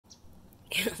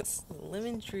Yes, the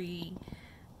lemon tree,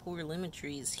 poor lemon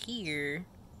tree is here,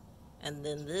 and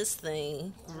then this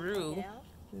thing grew. Take it out?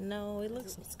 No, it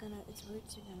looks. Its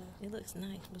roots are gonna. It looks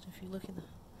nice, but if you look at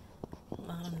the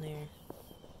bottom there,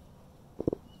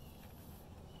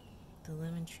 the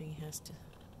lemon tree has to.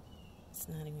 It's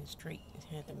not even straight.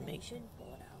 It had to make. You should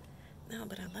pull it out. No,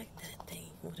 but I like that thing.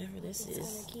 Whatever this is.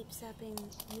 It's gonna keep sapping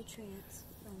nutrients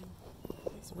from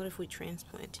this. What if we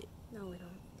transplant it? No, we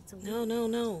don't. It's a weed.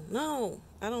 No.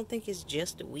 I don't think it's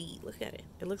just a weed. Look at it.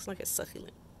 It looks like a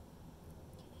succulent.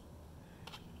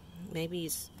 Maybe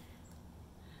it's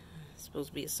supposed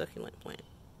to be a succulent plant.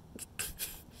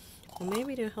 Well,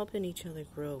 maybe they're helping each other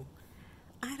grow.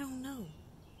 I don't know.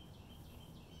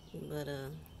 But,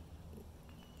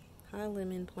 hi,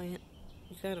 lemon plant.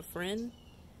 You got a friend?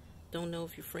 Don't know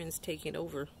if your friend's taking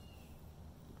over.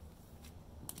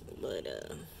 But,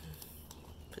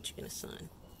 put you in the sun.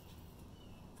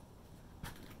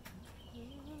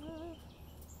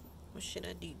 What should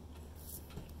I do?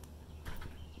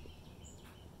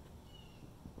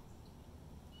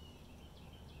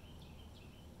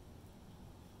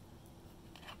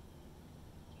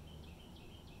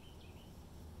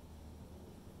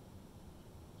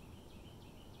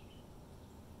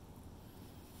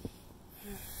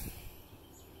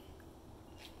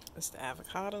 It's the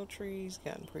avocado trees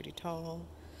gotten pretty tall.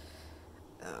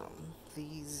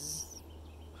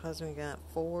 Husband got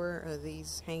 4 of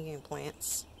these hanging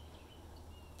plants.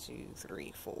 2,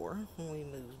 3, 4 when we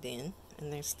moved in,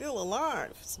 and they're still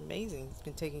alive. It's amazing. He's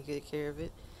been taking good care of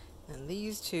it. And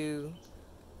these 2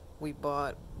 we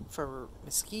bought for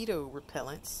mosquito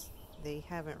repellents. They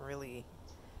haven't really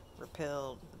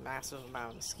repelled the massive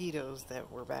amount of mosquitoes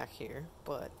that were back here,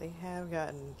 but they have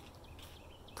gotten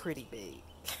pretty big.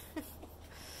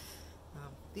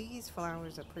 These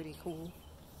flowers are pretty cool.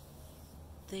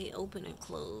 They open and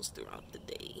close throughout the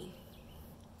day.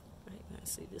 Right now,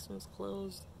 see, this one's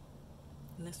closed,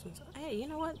 and this one's. Hey, you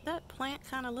know what? That plant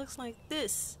kind of looks like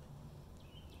this.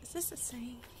 Is this the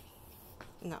same?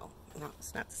 No,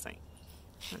 it's not the same.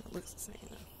 It looks the same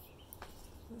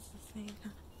though. It's the same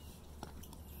kind.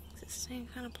 Is it the same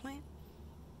kind of plant?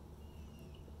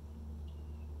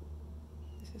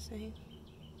 Is it the same?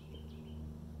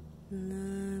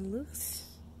 No, looks.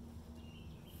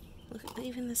 Look at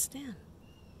even the stem.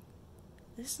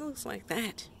 This looks like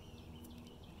that.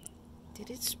 Did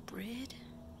it spread?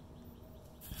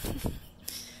 What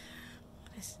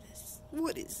is this?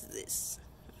 What is this?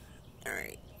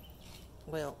 Alright.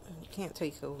 Well, you can't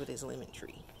take over this lemon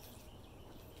tree.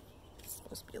 There's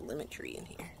supposed to be a lemon tree in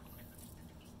here.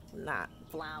 Not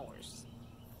flowers.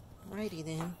 Alrighty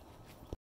then.